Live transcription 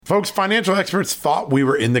Folks, financial experts thought we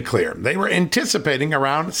were in the clear. They were anticipating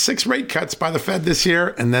around 6 rate cuts by the Fed this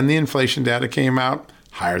year, and then the inflation data came out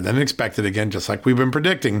higher than expected again, just like we've been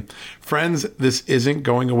predicting. Friends, this isn't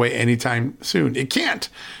going away anytime soon. It can't.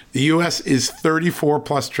 The U.S. is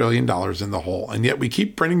 $34+ trillion in the hole, and yet we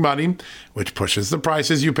keep printing money, which pushes the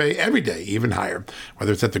prices you pay every day even higher,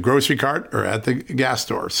 whether it's at the grocery cart or at the gas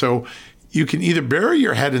store. So you can either bury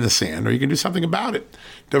your head in the sand or you can do something about it.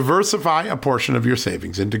 Diversify a portion of your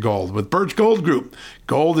savings into gold with Birch Gold Group.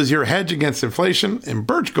 Gold is your hedge against inflation, and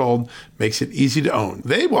Birch Gold makes it easy to own.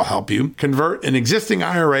 They will help you convert an existing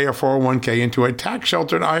IRA or 401k into a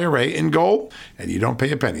tax-sheltered IRA in gold, and you don't pay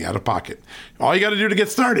a penny out of pocket. All you got to do to get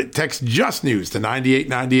started, text Just News to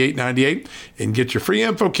 989898 and get your free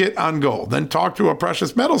info kit on gold. Then talk to a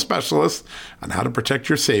precious metal specialist on how to protect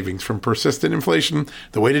your savings from persistent inflation.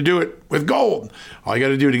 The way to do it with gold. All you got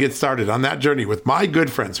to do to get started on that journey with my good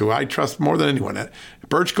friends who I trust more than anyone at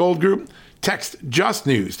Birch Gold Group, text Just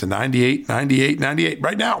News to 989898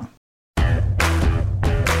 right now.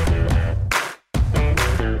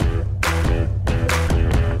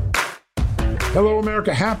 Hello,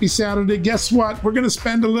 America. Happy Saturday. Guess what? We're going to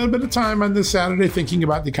spend a little bit of time on this Saturday thinking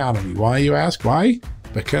about the economy. Why, you ask? Why?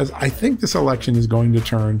 Because I think this election is going to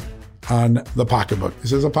turn on the pocketbook.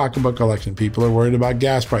 This is a pocketbook election. People are worried about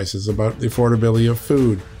gas prices, about the affordability of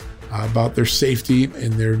food, about their safety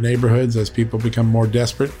in their neighborhoods as people become more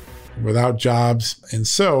desperate without jobs. And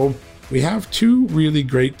so we have two really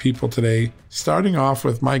great people today, starting off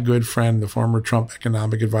with my good friend, the former Trump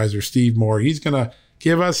economic advisor, Steve Moore. He's going to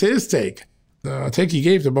give us his take. The take he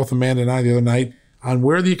gave to both Amanda and I the other night on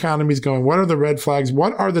where the economy is going. What are the red flags?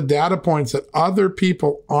 What are the data points that other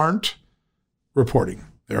people aren't reporting?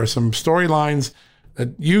 There are some storylines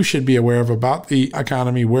that you should be aware of about the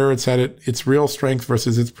economy, where it's headed, its real strength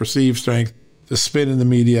versus its perceived strength, the spin in the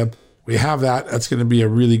media. We have that. That's going to be a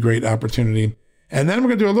really great opportunity. And then we're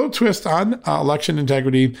going to do a little twist on election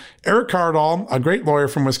integrity. Eric Cardall, a great lawyer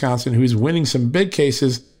from Wisconsin who's winning some big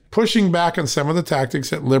cases, pushing back on some of the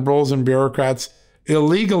tactics that liberals and bureaucrats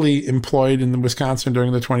illegally employed in Wisconsin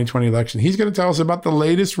during the 2020 election. He's going to tell us about the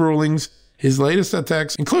latest rulings, his latest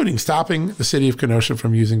attacks, including stopping the city of Kenosha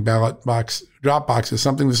from using ballot box drop boxes,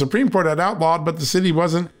 something the Supreme Court had outlawed, but the city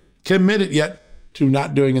wasn't committed yet to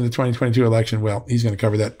not doing in the 2022 election. Well, he's going to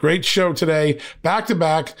cover that. Great show today, back to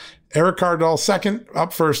back. Eric Cardall second,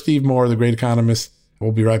 up first, Steve Moore, the great economist.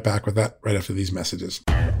 We'll be right back with that right after these messages.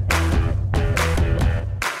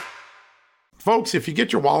 Folks, if you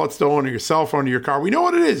get your wallet stolen or your cell phone or your car, we know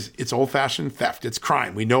what it is. It's old-fashioned theft. It's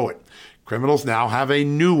crime. We know it. Criminals now have a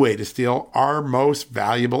new way to steal our most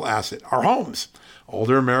valuable asset, our homes.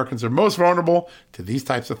 Older Americans are most vulnerable to these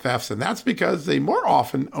types of thefts, and that's because they more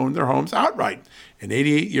often own their homes outright. An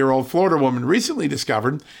 88-year-old Florida woman recently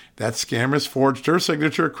discovered that scammers forged her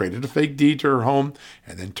signature, created a fake deed to her home,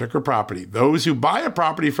 and then took her property. Those who buy a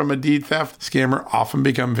property from a deed theft scammer often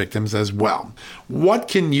become victims as well. What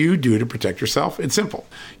can you do to protect yourself? It's simple.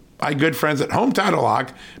 My good friends at Home Title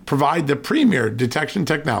Lock provide the premier detection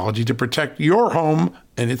technology to protect your home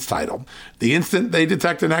and its title. The instant they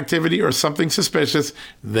detect an activity or something suspicious,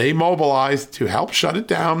 they mobilize to help shut it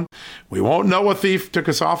down. We won't know a thief took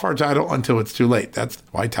us off our title until it's too late. That's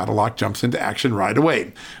why Title Lock jumps into action right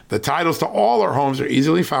away. The titles to all our homes are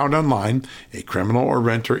easily found online. A criminal or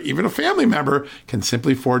renter, even a family member, can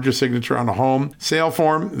simply forge your signature on a home sale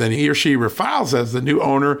form. Then he or she refiles as the new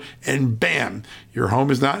owner, and bam, your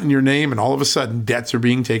home is not in your name, and all of a sudden, debts are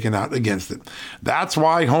being taken out against it. That's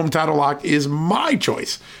why Home Title Lock is my choice.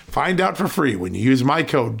 Find out for free when you use my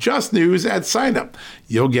code JUSTNEWS at sign-up.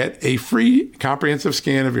 You'll get a free comprehensive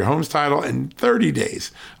scan of your home's title and 30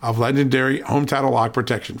 days of legendary Home Title Lock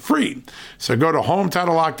protection free. So go to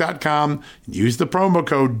HomeTitleLock.com and use the promo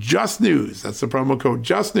code JUSTNEWS. That's the promo code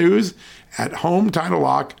JUSTNEWS at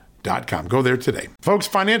HomeTitleLock.com. Go there today. Folks,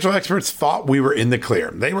 financial experts thought we were in the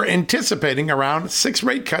clear. They were anticipating around 6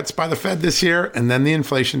 rate cuts by the Fed this year, and then the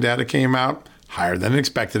inflation data came out higher than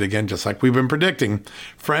expected again, just like we've been predicting.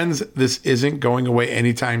 Friends, this isn't going away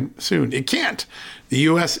anytime soon. It can't. The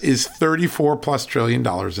U.S. is $34+ trillion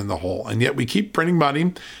in the hole, and yet we keep printing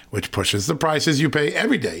money, which pushes the prices you pay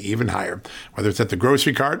every day even higher, whether it's at the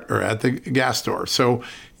grocery cart or at the gas store. So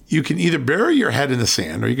you can either bury your head in the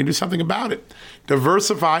sand or you can do something about it.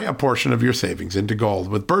 Diversify a portion of your savings into gold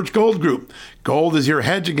with Birch Gold Group. Gold is your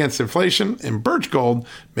hedge against inflation, and Birch Gold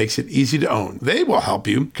makes it easy to own. They will help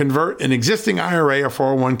you convert an existing IRA or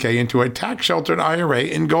 401k into a tax-sheltered IRA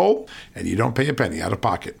in gold, and you don't pay a penny out of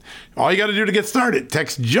pocket. All you got to do to get started,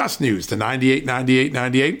 text Just News to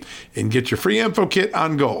 989898 and get your free info kit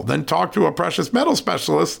on gold. Then talk to a precious metal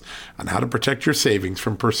specialist on how to protect your savings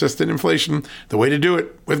from persistent inflation. The way to do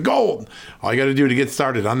it with of gold. All you got to do to get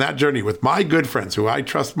started on that journey with my good friends who I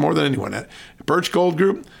trust more than anyone at Birch Gold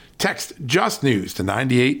Group, text Just News to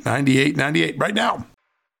 989898 right now.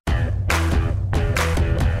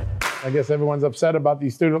 I guess everyone's upset about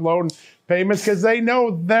these student loan payments because they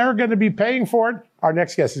know they're going to be paying for it. Our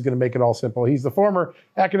next guest is going to make it all simple. He's the former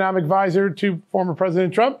economic advisor to former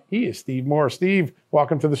President Trump. He is Steve Moore. Steve,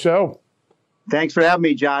 welcome to the show. Thanks for having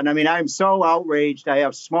me, John. I mean, I'm so outraged. I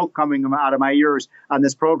have smoke coming out of my ears on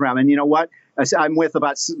this program. And you know what? I'm with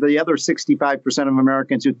about the other 65% of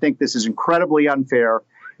Americans who think this is incredibly unfair.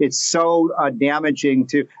 It's so damaging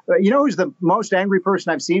to, who's the most angry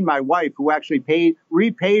person I've seen? My wife, who actually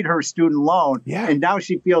repaid her student loan. Yeah. And now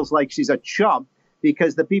she feels like she's a chump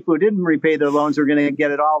because the people who didn't repay their loans are going to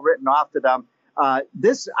get it all written off to them. I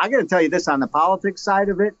got to tell you this on the politics side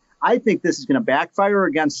of it. I think this is going to backfire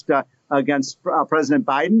against President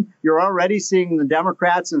Biden. You're already seeing the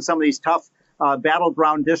Democrats in some of these tough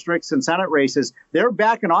battleground districts and Senate races. They're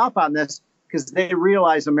backing off on this because they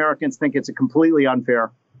realize Americans think it's completely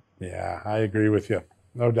unfair. Yeah, I agree with you.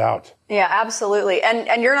 No doubt. Yeah, absolutely.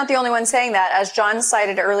 And you're not the only one saying that. As John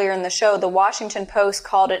cited earlier in the show, the Washington Post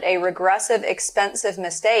called it a regressive, expensive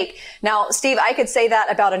mistake. Now, Steve, I could say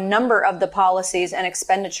that about a number of the policies and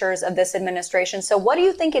expenditures of this administration. So what do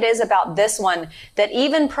you think it is about this one that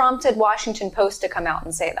even prompted Washington Post to come out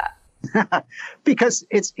and say that? Because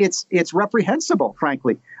it's reprehensible,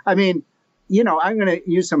 frankly. I mean, I'm going to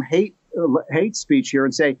use some hate speech here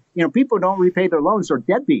and say, people don't repay their loans or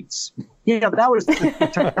deadbeats. That was the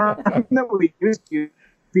term that we used to use.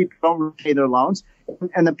 People don't repay their loans.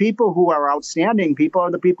 And the people who are outstanding people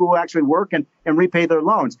are the people who actually work and repay their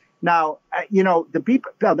loans. Now,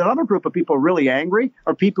 the other group of people really angry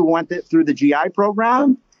are people who went through the GI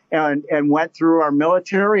program and went through our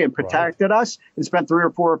military and protected us and spent 3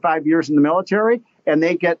 or 4 or 5 years in the military, and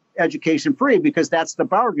they get education free because that's the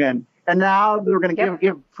bargain. And now they're going to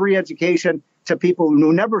give free education to people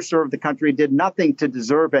who never served the country, did nothing to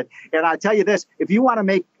deserve it. And I tell you this, if you want to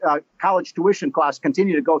make college tuition costs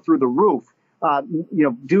continue to go through the roof,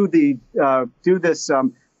 do this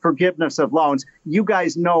forgiveness of loans. You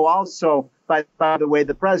guys know also, by the way,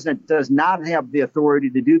 the president does not have the authority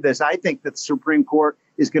to do this. I think that the Supreme Court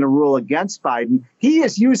is going to rule against Biden. He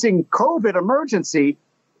is using COVID emergency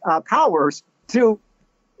powers to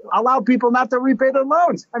allow people not to repay their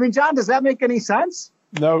loans. I mean, John, does that make any sense?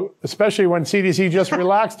 No, especially when CDC just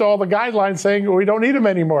relaxed all the guidelines saying we don't need them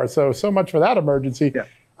anymore. So much for that emergency.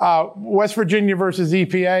 Yeah. West Virginia versus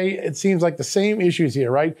EPA, it seems like the same issues here,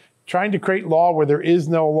 right? Trying to create law where there is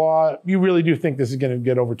no law. You really do think this is going to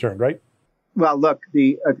get overturned, right? Well, look,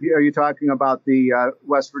 are you talking about the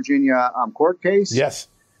West Virginia court case? Yes.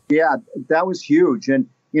 Yeah, that was huge. And,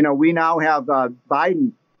 we now have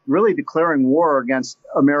Biden really declaring war against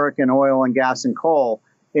American oil and gas and coal.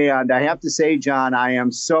 And I have to say, John, I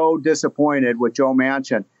am so disappointed with Joe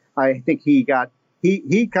Manchin. I think he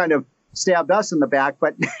kind of stabbed us in the back,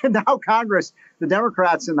 but now Congress, the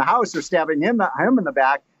Democrats in the House are stabbing him in the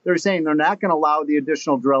back. They're saying they're not going to allow the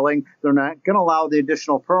additional drilling. They're not going to allow the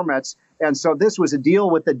additional permits. And so this was a deal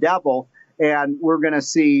with the devil, and we're going to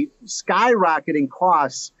see skyrocketing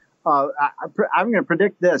costs. I'm going to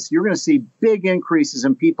predict this. You're going to see big increases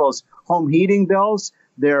in people's home heating bills,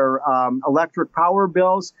 their electric power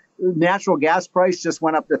bills. Natural gas price just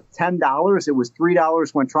went up to $10. It was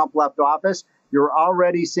 $3 when Trump left office. You're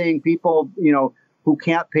already seeing people, who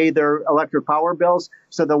can't pay their electric power bills.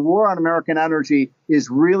 So the war on American energy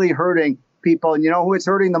is really hurting people. And you know who it's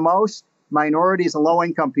hurting the most? Minorities and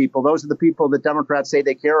low-income people. Those are the people that Democrats say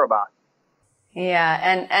they care about.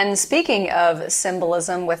 Yeah, and speaking of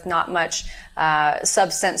symbolism with not much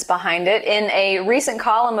substance behind it, in a recent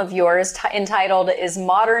column of yours entitled "Is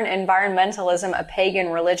Modern Environmentalism a Pagan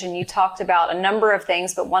Religion?" you talked about a number of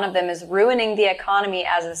things, but one of them is ruining the economy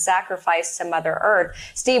as a sacrifice to Mother Earth.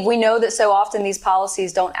 Steve, we know that so often these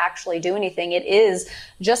policies don't actually do anything. It is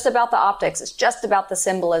just about the optics. It's just about the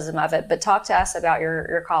symbolism of it. But talk to us about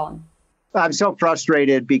your column. I'm so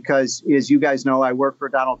frustrated because, as you guys know, I work for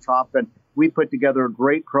Donald Trump, and we put together a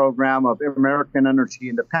great program of American energy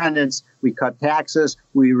independence. We cut taxes.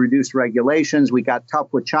 We reduced regulations. We got tough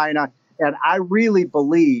with China. And I really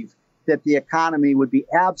believe that the economy would be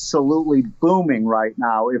absolutely booming right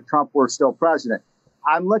now if Trump were still president.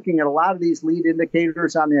 I'm looking at a lot of these lead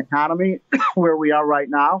indicators on the economy where we are right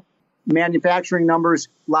now. Manufacturing numbers,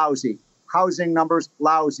 lousy. Housing numbers,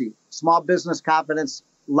 lousy. Small business confidence,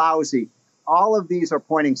 lousy. All of these are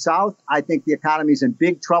pointing south. I think the economy is in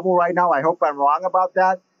big trouble right now. I hope I'm wrong about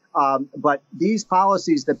that. But these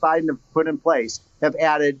policies that Biden have put in place have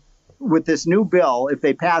added with this new bill, if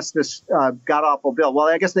they pass this god-awful bill, well,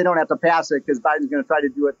 I guess they don't have to pass it because Biden's going to try to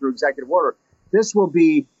do it through executive order. This will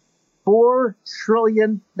be $4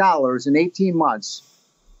 trillion in 18 months.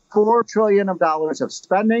 $4 trillion of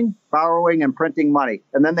spending, borrowing, and printing money.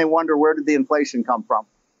 And then they wonder, where did the inflation come from?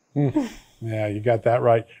 Yeah, you got that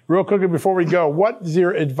right. Real quickly before we go, what is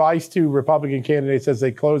your advice to Republican candidates as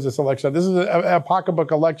they close this election? This is a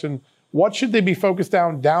pocketbook election. What should they be focused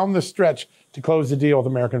down the stretch to close the deal with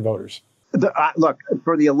American voters? Look,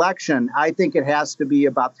 for the election, I think it has to be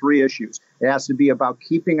about three issues. It has to be about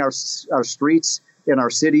keeping our streets in our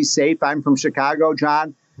cities safe. I'm from Chicago,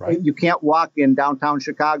 John. Right. You can't walk in downtown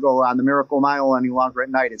Chicago on the Miracle Mile any longer at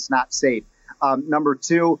night. It's not safe. Number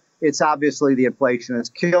two, it's obviously the inflation. It's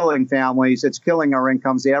killing families. It's killing our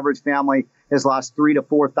incomes. The average family has lost $3,000 to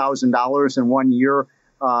 $4,000 in 1 year,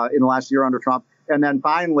 in the last year under Trump. And then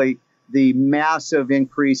finally, the massive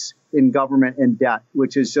increase in government and debt,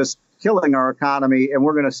 which is just killing our economy. And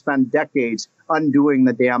we're going to spend decades undoing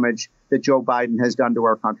the damage that Joe Biden has done to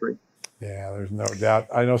our country. Yeah, there's no doubt.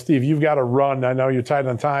 I know, Steve, you've got to run. I know you're tight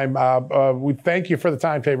on time. We thank you for the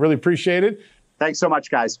time today. Really appreciate it. Thanks so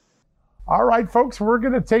much, guys. All right, folks, we're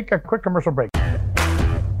going to take a quick commercial break.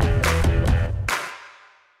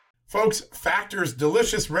 Folks, Factor's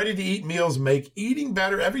delicious, ready-to-eat meals make eating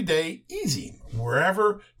better every day easy.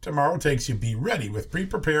 Wherever tomorrow takes you, be ready with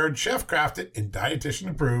pre-prepared, chef-crafted, and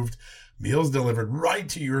dietitian-approved meals delivered right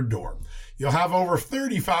to your door. You'll have over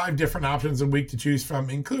 35 different options a week to choose from,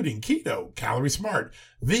 including keto, calorie smart,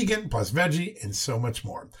 vegan plus veggie, and so much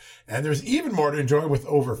more. And there's even more to enjoy with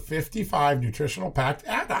over 55 nutritional packed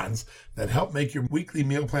add-ons that help make your weekly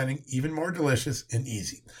meal planning even more delicious and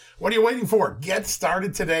easy. What are you waiting for? Get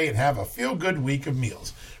started today and have a feel-good week of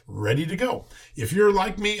meals ready to go. If you're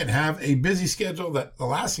like me and have a busy schedule, that the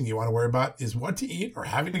last thing you want to worry about is what to eat or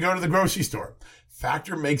having to go to the grocery store.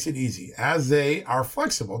 Factor makes it easy, as they are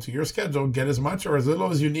flexible to your schedule. Get as much or as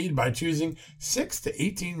little as you need by choosing 6 to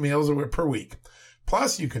 18 meals per week.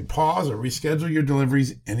 Plus, you can pause or reschedule your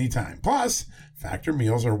deliveries anytime. Plus, Factor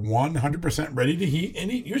meals are 100% ready to heat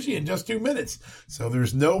and eat, usually in just 2 minutes. So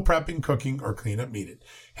there's no prepping, cooking, or cleanup needed.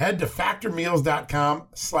 Head to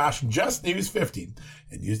factormeals.com/justnews50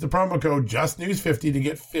 and use the promo code justnews50 to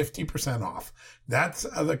get 50% off. That's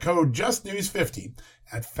the code justnews50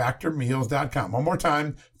 at factormeals.com. One more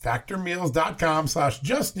time,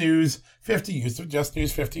 factormeals.com/justnews50. Use the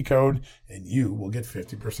justnews50 code and you will get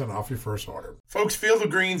 50% off your first order. Folks, Field of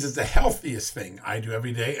Greens is the healthiest thing I do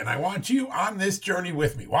every day, and I want you on this journey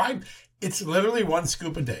with me. Why? It's literally 1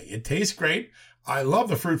 scoop a day. It tastes great. I love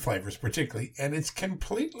the fruit flavors particularly, and it's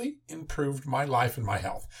completely improved my life and my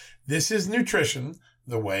health. This is nutrition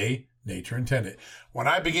the way nature intended. When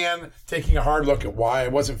I began taking a hard look at why I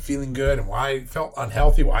wasn't feeling good and why I felt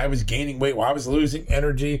unhealthy, why I was gaining weight, why I was losing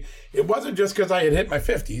energy, it wasn't just because I had hit my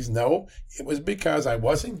 50s. No, it was because I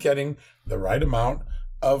wasn't getting the right amount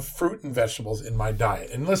of fruit and vegetables in my diet.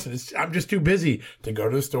 And listen, I'm just too busy to go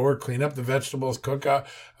to the store, clean up the vegetables, cook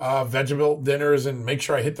vegetable dinners, and make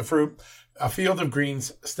sure I hit the fruit. A Field of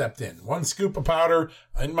Greens stepped in. 1 scoop of powder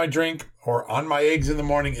in my drink or on my eggs in the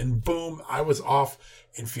morning, and boom, I was off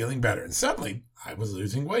and feeling better. And suddenly, I was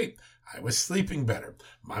losing weight. I was sleeping better.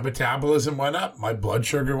 My metabolism went up. My blood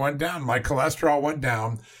sugar went down. My cholesterol went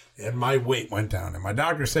down. And my weight went down. And my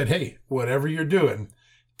doctor said, hey, whatever you're doing,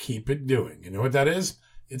 keep it doing. You know what that is?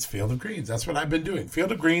 It's Field of Greens. That's what I've been doing.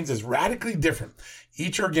 Field of Greens is radically different.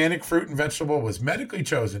 Each organic fruit and vegetable was medically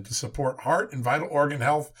chosen to support heart and vital organ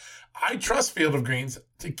health. I trust Field of Greens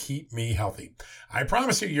to keep me healthy. I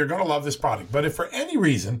promise you, you're going to love this product. But if for any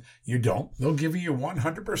reason you don't, they'll give you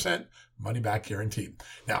 100% money back guarantee.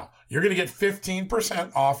 Now, you're going to get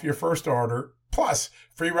 15% off your first order plus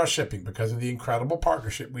free rush shipping because of the incredible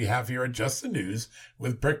partnership we have here at Just the News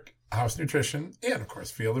with Brick House Nutrition, and of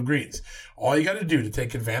course, Field of Greens. All you got to do to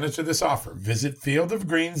take advantage of this offer, visit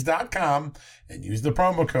fieldofgreens.com and use the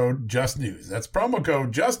promo code JustNews. That's promo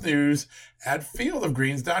code JustNews at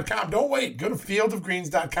fieldofgreens.com. Don't wait. Go to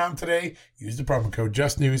fieldofgreens.com today. Use the promo code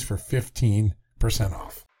JustNews for 15%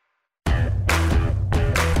 off.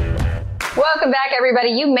 Welcome back,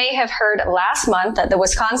 everybody. You may have heard last month that the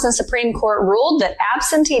Wisconsin Supreme Court ruled that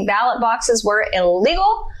absentee ballot boxes were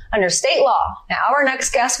illegal under state law. Now, our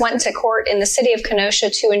next guest went to court in the city of Kenosha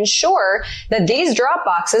to ensure that these drop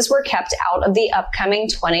boxes were kept out of the upcoming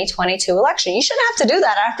 2022 election. You shouldn't have to do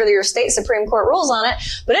that after your state Supreme Court rules on it.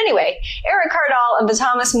 But anyway, Eric Cardall of the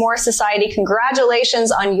Thomas More Society,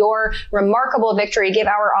 congratulations on your remarkable victory. Give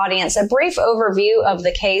our audience a brief overview of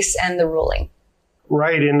the case and the ruling.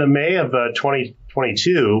 Right. In the May of 2020,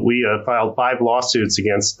 22, we filed 5 lawsuits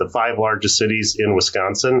against the 5 largest cities in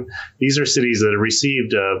Wisconsin. These are cities that have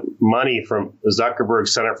received money from the Zuckerberg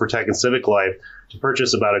Center for Tech and Civic Life to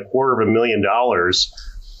purchase about $250,000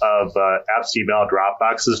 of absentee ballot drop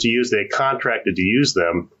boxes to use. They contracted to use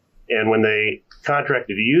them. And when they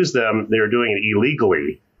contracted to use them, they were doing it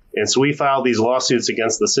illegally. And so we filed these lawsuits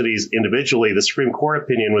against the cities individually. The Supreme Court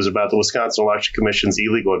opinion was about the Wisconsin Election Commission's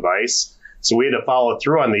illegal advice. So we had to follow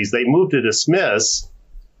through on these. They moved to dismiss,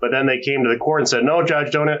 but then they came to the court and said, no,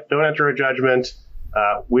 judge, don't enter a judgment.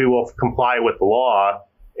 We will comply with the law.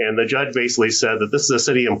 And the judge basically said that this is a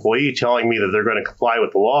city employee telling me that they're going to comply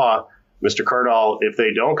with the law. Mr. Cardall, if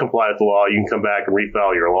they don't comply with the law, you can come back and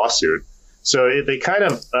refile your lawsuit. So they kind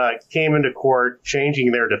of came into court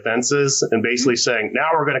changing their defenses and basically saying, now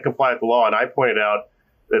we're going to comply with the law. And I pointed out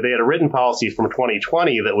that they had a written policy from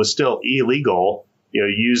 2020 that was still illegal,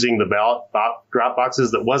 using the ballot drop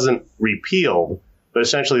boxes that wasn't repealed. But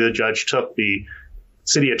essentially, the judge took the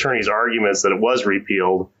city attorney's arguments that it was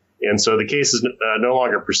repealed. And so the case is no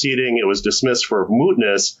longer proceeding. It was dismissed for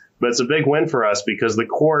mootness. But it's a big win for us because the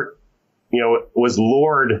court, was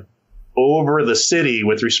lord over the city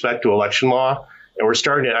with respect to election law. And we're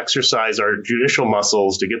starting to exercise our judicial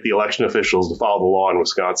muscles to get the election officials to follow the law in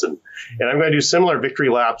Wisconsin. And I'm going to do similar victory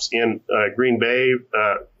laps in Green Bay,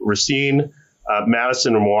 Racine,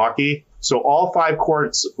 Madison, and Milwaukee. So all 5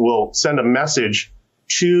 courts will send a message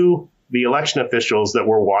to the election officials that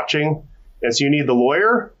we're watching. And so you need the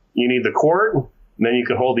lawyer, you need the court, and then you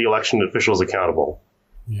can hold the election officials accountable.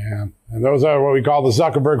 Yeah. And those are what we call the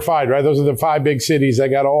Zuckerberg 5, right? Those are the 5 big cities that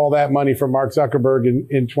got all that money from Mark Zuckerberg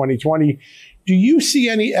in 2020. Do you see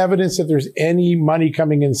any evidence that there's any money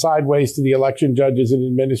coming in sideways to the election judges and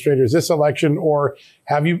administrators this election? Or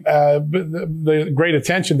have you, the great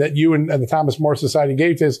attention that you and the Thomas More Society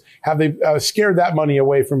gave to this, have they scared that money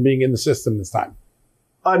away from being in the system this time?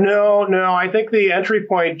 No. I think the entry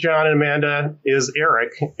point, John and Amanda, is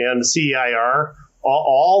ERIC and the CEIR.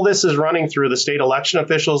 All this is running through the state election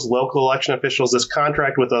officials, local election officials, this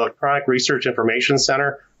contract with the Electronic Research Information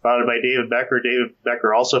Center, founded by David Becker. David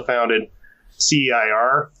Becker also founded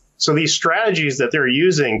CEIR. So these strategies that they're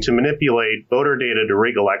using to manipulate voter data to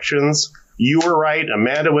rig elections, you were right,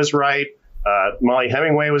 Amanda was right, Molly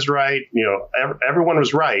Hemingway was right, everyone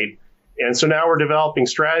was right. And so now we're developing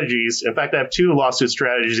strategies. In fact, I have 2 lawsuit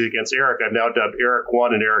strategies against ERIC. I've now dubbed ERIC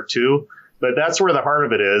 1 and ERIC 2. But that's where the heart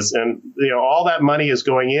of it is. And, all that money is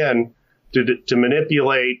going in to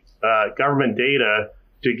manipulate government data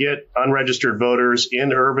to get unregistered voters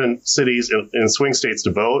in urban cities and swing states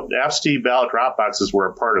to vote. Absentee ballot drop boxes were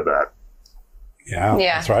a part of that. Yeah.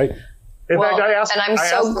 That's right. In fact, I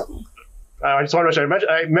just want to mention,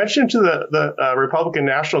 I mentioned to the Republican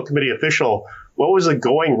National Committee official, what was the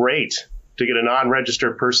going rate to get a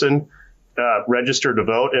non-registered person registered to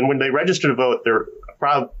vote? And when they register to vote, their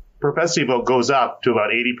propensity vote goes up to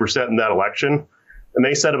about 80% in that election. And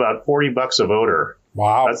they said about $40 a voter.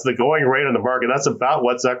 Wow. That's the going rate on the market. That's about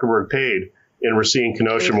what Zuckerberg paid in Racine,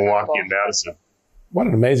 Kenosha, Milwaukee, and Madison. What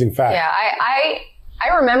an amazing fact. Yeah,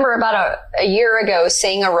 I remember about a year ago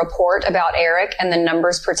seeing a report about ERIC and the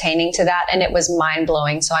numbers pertaining to that, and it was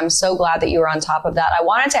mind-blowing. So I'm so glad that you were on top of that. I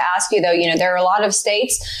wanted to ask you, though, there are a lot of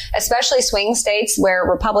states, especially swing states, where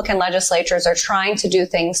Republican legislatures are trying to do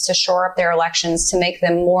things to shore up their elections to make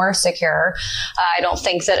them more secure. I don't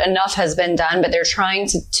think that enough has been done, but they're trying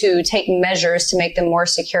to take measures to make them more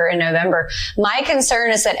secure in November. My concern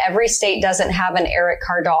is that every state doesn't have an Eric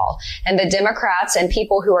Cardall, and the Democrats and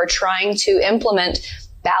people who are trying to implement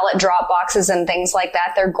ballot drop boxes and things like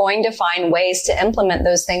that, they're going to find ways to implement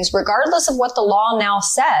those things regardless of what the law now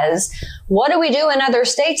says. What do we do in other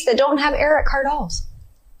states that don't have Eric Cardalls?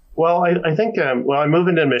 Well, I think, I'm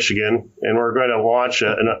moving to Michigan, and we're going to launch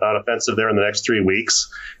an offensive there in the next 3 weeks.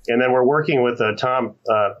 And then we're working with Tom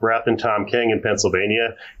Breath and Tom King in Pennsylvania,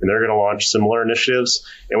 and they're going to launch similar initiatives.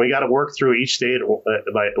 And we got to work through each state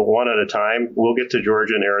by one at a time. We'll get to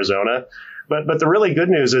Georgia and Arizona. But the really good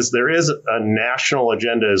news is there is a national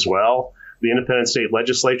agenda as well. The independent state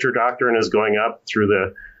legislature doctrine is going up through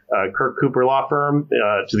the Kirk Cooper law firm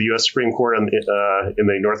to the U.S. Supreme Court in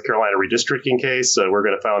the North Carolina redistricting case. We're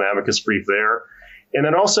going to file an amicus brief there. And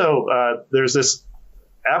then also there's this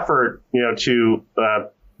effort, to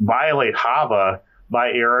violate HAVA by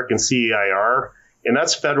ERIC and CEIR. And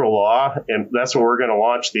that's federal law. And that's where we're going to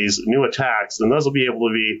launch these new attacks. And those will be able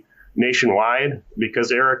to be nationwide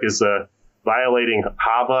because ERIC is violating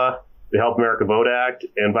HAVA, the Help America Vote Act,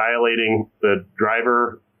 and violating the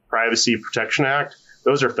Driver Privacy Protection Act.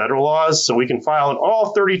 Those are federal laws, so we can file in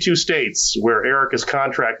all 32 states where ERIC is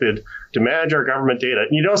contracted to manage our government data. And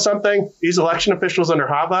you know something? These election officials under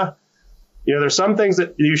HAVA, There's some things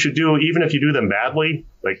that you should do even if you do them badly,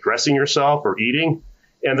 like dressing yourself or eating.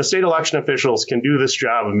 And the state election officials can do this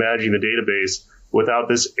job of managing the database without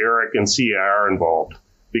this ERIC and CIR involved,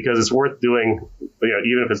 because it's worth doing,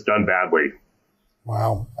 even if it's done badly.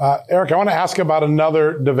 Wow. Eric, I want to ask about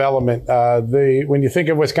another development. When you think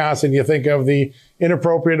of Wisconsin, you think of the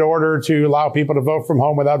inappropriate order to allow people to vote from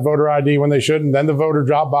home without voter ID when they shouldn't, then the voter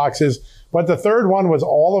drop boxes. But the third one was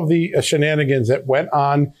all of the shenanigans that went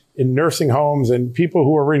on in nursing homes and people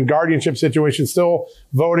who are in guardianship situations still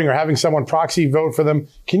voting or having someone proxy vote for them.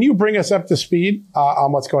 Can you bring us up to speed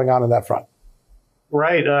on what's going on that front?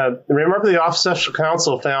 Right. Remember, the Office of Special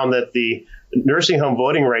Counsel found that the nursing home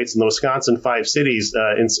voting rates in the Wisconsin 5 cities,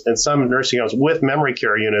 in some nursing homes with memory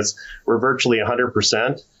care units, were virtually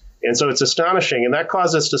 100%. And so it's astonishing. And that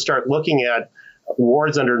caused us to start looking at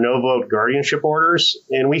wards under no-vote guardianship orders.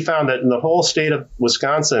 And we found that in the whole state of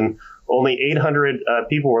Wisconsin, only 800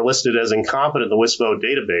 people were listed as incompetent in the WisVote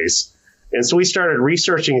database. And so we started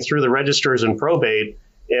researching through the registers in probate,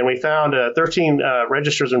 and we found 13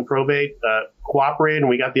 registers in probate cooperated, and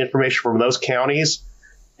we got the information from those counties.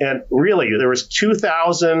 And really, there was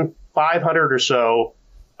 2,500 or so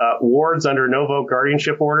wards under no-vote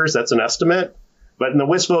guardianship orders. That's an estimate. But in the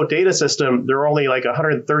WisVote data system, there are only like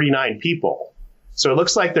 139 people. So it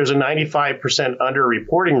looks like there's a 95%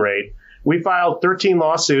 under-reporting rate. We filed 13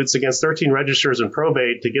 lawsuits against 13 registers in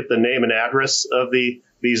probate to get the name and address of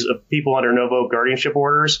these people under no-vote guardianship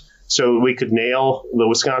orders so we could nail the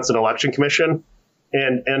Wisconsin Election Commission.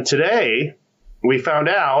 And today, we found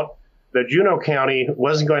out that Juneau County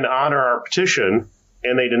wasn't going to honor our petition,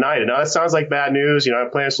 and they denied it. Now, that sounds like bad news. I'm a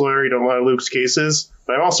plaintiff's lawyer. You don't want to lose cases.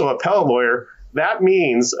 But I'm also an appellate lawyer. That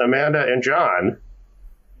means, Amanda and John,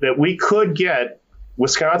 that we could get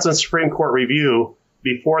Wisconsin Supreme Court review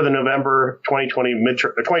before the November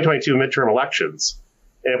 2022 midterm elections.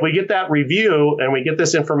 And if we get that review and we get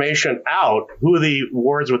this information out, who the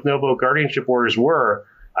wards with no vote guardianship orders were,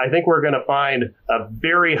 I think we're going to find a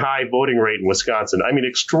very high voting rate in Wisconsin. I mean,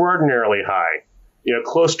 extraordinarily high,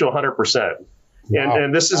 close to 100%. Wow.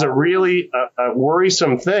 And this is a really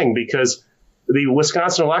worrisome thing, because the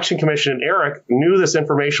Wisconsin Election Commission and ERIC knew this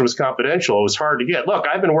information was confidential. It was hard to get. Look,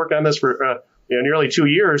 I've been working on this for nearly 2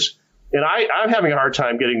 years, and I'm having a hard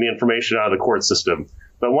time getting the information out of the court system.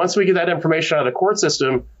 But once we get that information out of the court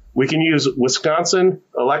system, we can use Wisconsin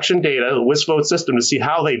election data, the WisVote system, to see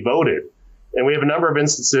how they voted. And we have a number of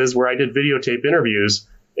instances where I did videotape interviews,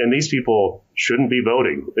 and these people shouldn't be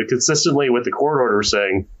voting. They're consistently with the court order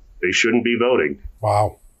saying they shouldn't be voting.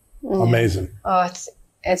 Wow. Amazing. Oh,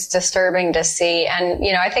 it's disturbing to see. And,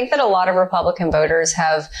 I think that a lot of Republican voters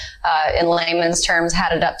have, in layman's terms,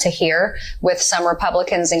 had it up to here with some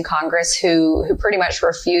Republicans in Congress who pretty much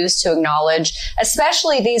refuse to acknowledge,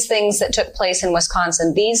 especially these things that took place in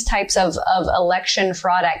Wisconsin, these types of election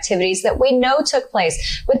fraud activities that we know took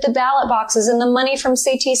place with the ballot boxes and the money from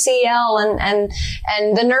CTCL and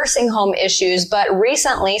the nursing home issues. But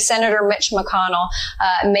recently, Senator Mitch McConnell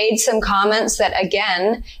made some comments that,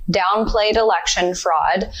 again, downplayed election fraud.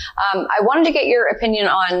 I wanted to get your opinion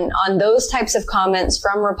on those types of comments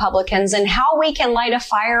from Republicans and how we can light a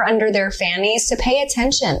fire under their fannies to pay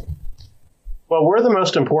attention. Well, we're the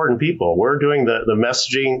most important people. We're doing the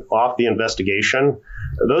messaging off the investigation.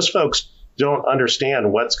 Those folks don't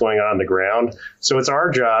understand what's going on the ground. So it's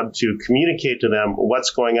our job to communicate to them what's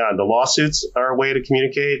going on. The lawsuits are a way to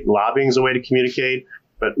communicate. Lobbying is a way to communicate.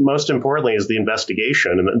 But most importantly is the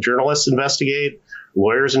investigation. And the journalists investigate,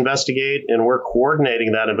 lawyers investigate, and we're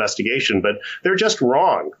coordinating that investigation. But they're just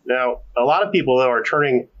wrong. Now, a lot of people, though, are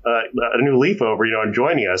turning a new leaf over, and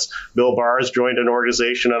joining us. Bill Barr has joined an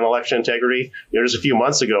organization on election integrity. Just a few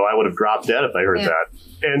months ago, I would have dropped dead if I heard that.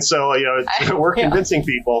 And so, we're convincing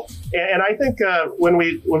people. And I think when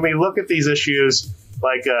we look at these issues,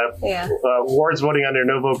 like wards voting under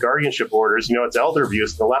no vote guardianship orders, it's elder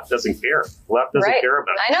abuse. The left doesn't care. The left doesn't care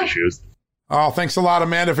about these issues. Oh, thanks a lot,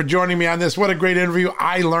 Amanda, for joining me on this. What a great interview.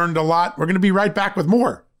 I learned a lot. We're going to be right back with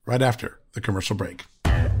more right after the commercial break.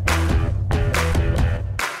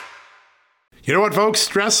 You know what, folks?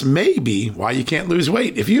 Stress may be why you can't lose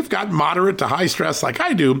weight. If you've got moderate to high stress like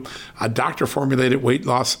I do, a doctor-formulated weight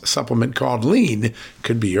loss supplement called Lean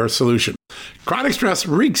could be your solution. Chronic stress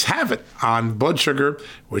wreaks havoc on blood sugar,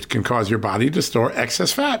 which can cause your body to store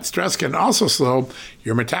excess fat. Stress can also slow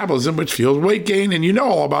your metabolism, which fuels weight gain. And you know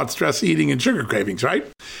all about stress eating and sugar cravings, right?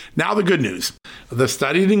 Now the good news. The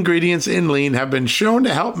studied ingredients in Lean have been shown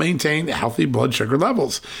to help maintain healthy blood sugar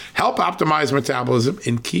levels, help optimize metabolism,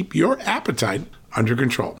 and keep your appetite under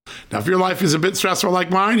control. Now, if your life is a bit stressful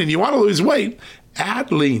like mine and you want to lose weight,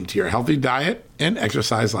 add lean to your healthy diet and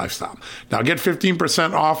exercise lifestyle. Now get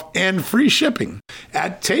 15% off and free shipping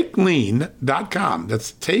at takelean.com.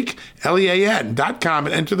 That's takelean.com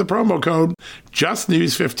and enter the promo code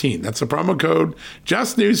JustNews15. That's the promo code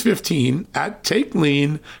JustNews15 at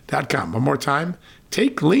takelean.com. One more time,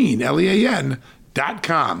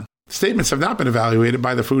 takelean.com. Statements have not been evaluated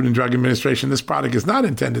by the Food and Drug Administration. This product is not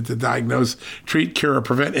intended to diagnose, treat, cure, or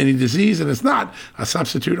prevent any disease, and is not a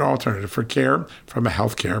substitute or alternative for care from a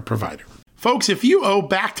healthcare provider. Folks, if you owe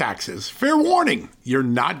back taxes, fair warning, you're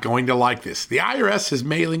not going to like this. The IRS is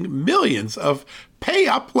mailing millions of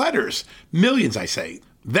pay-up letters. Millions, I say.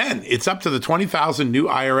 Then it's up to the 20,000 new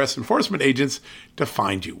IRS enforcement agents to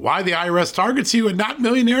find you. Why the IRS targets you and not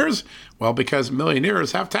millionaires? Well, because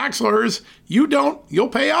millionaires have tax lawyers. You don't. You'll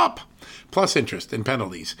pay up. Plus interest and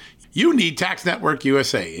penalties. You need Tax Network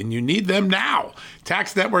USA, and you need them now.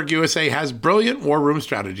 Tax Network USA has brilliant war room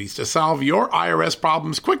strategies to solve your IRS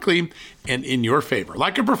problems quickly and in your favor.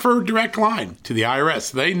 Like a preferred direct line to the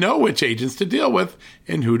IRS, they know which agents to deal with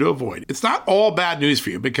and who to avoid. It's not all bad news for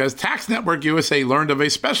you because Tax Network USA learned of a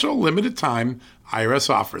special limited time IRS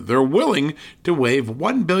offer. They're willing to waive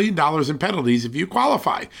 $1 billion in penalties if you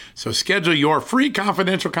qualify. So schedule your free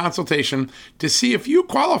confidential consultation to see if you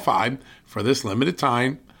qualify for this limited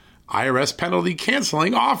time IRS penalty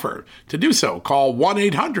canceling offer. To do so, call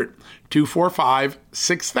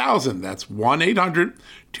 1-800-245-6000. That's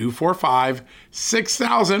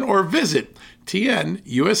 1-800-245-6000 or visit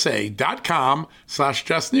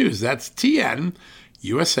tnusa.com/justnews. That's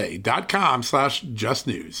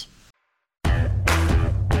tnusa.com/justnews.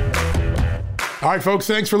 All right, folks,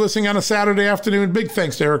 thanks for listening on a Saturday afternoon. Big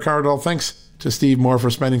thanks to Eric Hardall. Thanks to Steve Moore for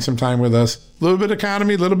spending some time with us. A little bit of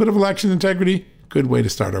economy, a little bit of election integrity. Good way to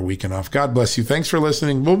start our weekend off. God bless you. Thanks for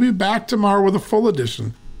listening. We'll be back tomorrow with a full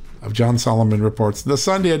edition of John Solomon Reports, the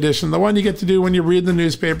Sunday edition, the one you get to do when you read the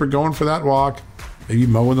newspaper, going for that walk, maybe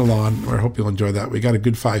mowing the lawn. I hope you'll enjoy that. We got a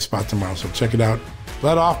good 5-spot tomorrow, so check it out.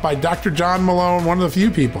 Led off by Dr. John Malone, one of the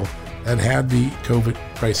few people that had the COVID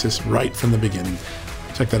crisis right from the beginning.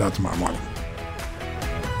 Check that out tomorrow morning.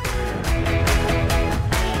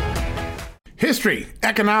 History,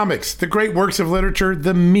 economics, the great works of literature,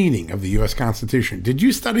 the meaning of the U.S. Constitution. Did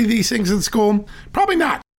you study these things in school? Probably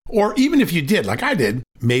not. Or even if you did, like I did,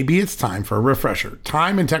 maybe it's time for a refresher.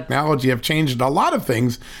 Time and technology have changed a lot of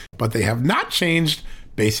things, but they have not changed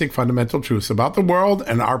basic fundamental truths about the world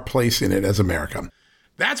and our place in it as America.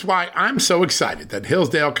 That's why I'm so excited that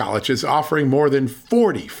Hillsdale College is offering more than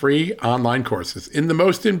 40 free online courses in the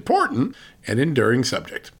most important and enduring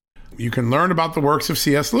subject. You can learn about the works of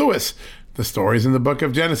C.S. Lewis, the stories in the book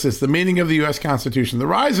of Genesis, the meaning of the U.S. Constitution, the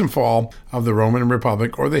rise and fall of the Roman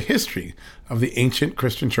Republic, or the history of the ancient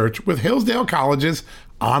Christian church with Hillsdale College's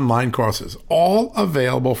online courses, all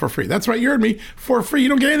available for free. That's right, you heard me, for free. You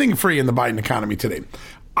don't get anything free in the Biden economy today.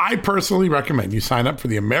 I personally recommend you sign up for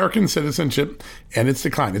the American Citizenship and Its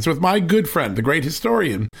Decline. It's with my good friend, the great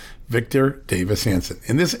historian, Victor Davis Hanson.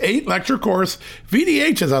 In this 8-lecture course,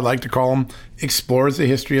 VDH, as I like to call him, explores the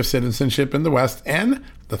history of citizenship in the West and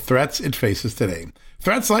the threats it faces today.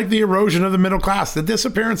 Threats like the erosion of the middle class, the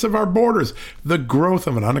disappearance of our borders, the growth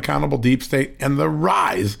of an unaccountable deep state, and the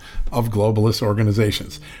rise of globalist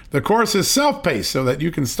organizations. The course is self-paced so that you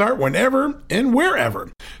can start whenever and wherever.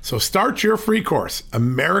 So start your free course,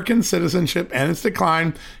 American Citizenship and Its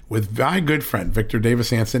Decline, with my good friend, Victor Davis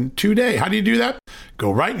Hanson, today. How do you do that?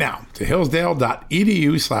 Go right now to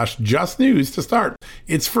hillsdale.edu/justnews to start.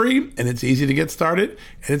 It's free and it's easy to get started,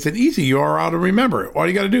 and it's an easy URL to remember. All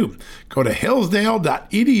you got to do, go to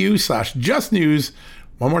hillsdale.edu/justnews.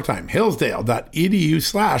 One more time,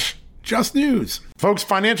 hillsdale.edu/justnews. Folks,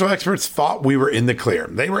 financial experts thought we were in the clear.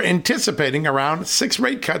 They were anticipating around 6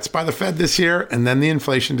 rate cuts by the Fed this year, and then the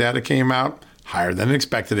inflation data came out higher than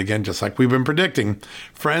expected again, just like we've been predicting.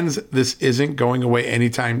 Friends, this isn't going away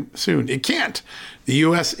anytime soon. It can't. The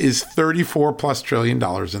U.S. is $34+ trillion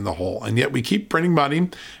in the hole, and yet we keep printing money,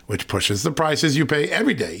 which pushes the prices you pay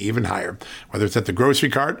every day even higher, whether it's at the grocery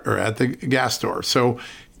cart or at the gas store. So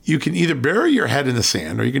you can either bury your head in the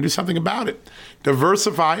sand or you can do something about it.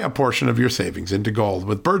 Diversify a portion of your savings into gold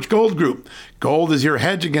with Birch Gold Group. Gold is your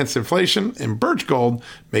hedge against inflation, and Birch Gold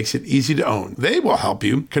makes it easy to own. They will help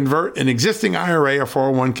you convert an existing IRA or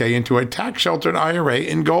 401k into a tax-sheltered IRA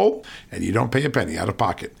in gold, and you don't pay a penny out of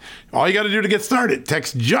pocket. All you got to do to get started,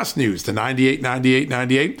 text Just News to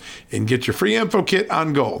 989898 and get your free info kit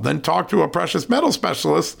on gold. Then talk to a precious metal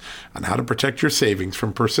specialist on how to protect your savings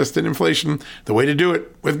from persistent inflation, the way to do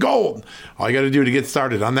it with gold. All you got to do to get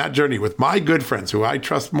started on that journey with my good friends who I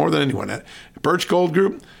trust more than anyone at Birch Gold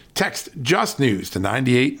Group, Text Just News to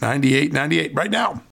 989898 right now.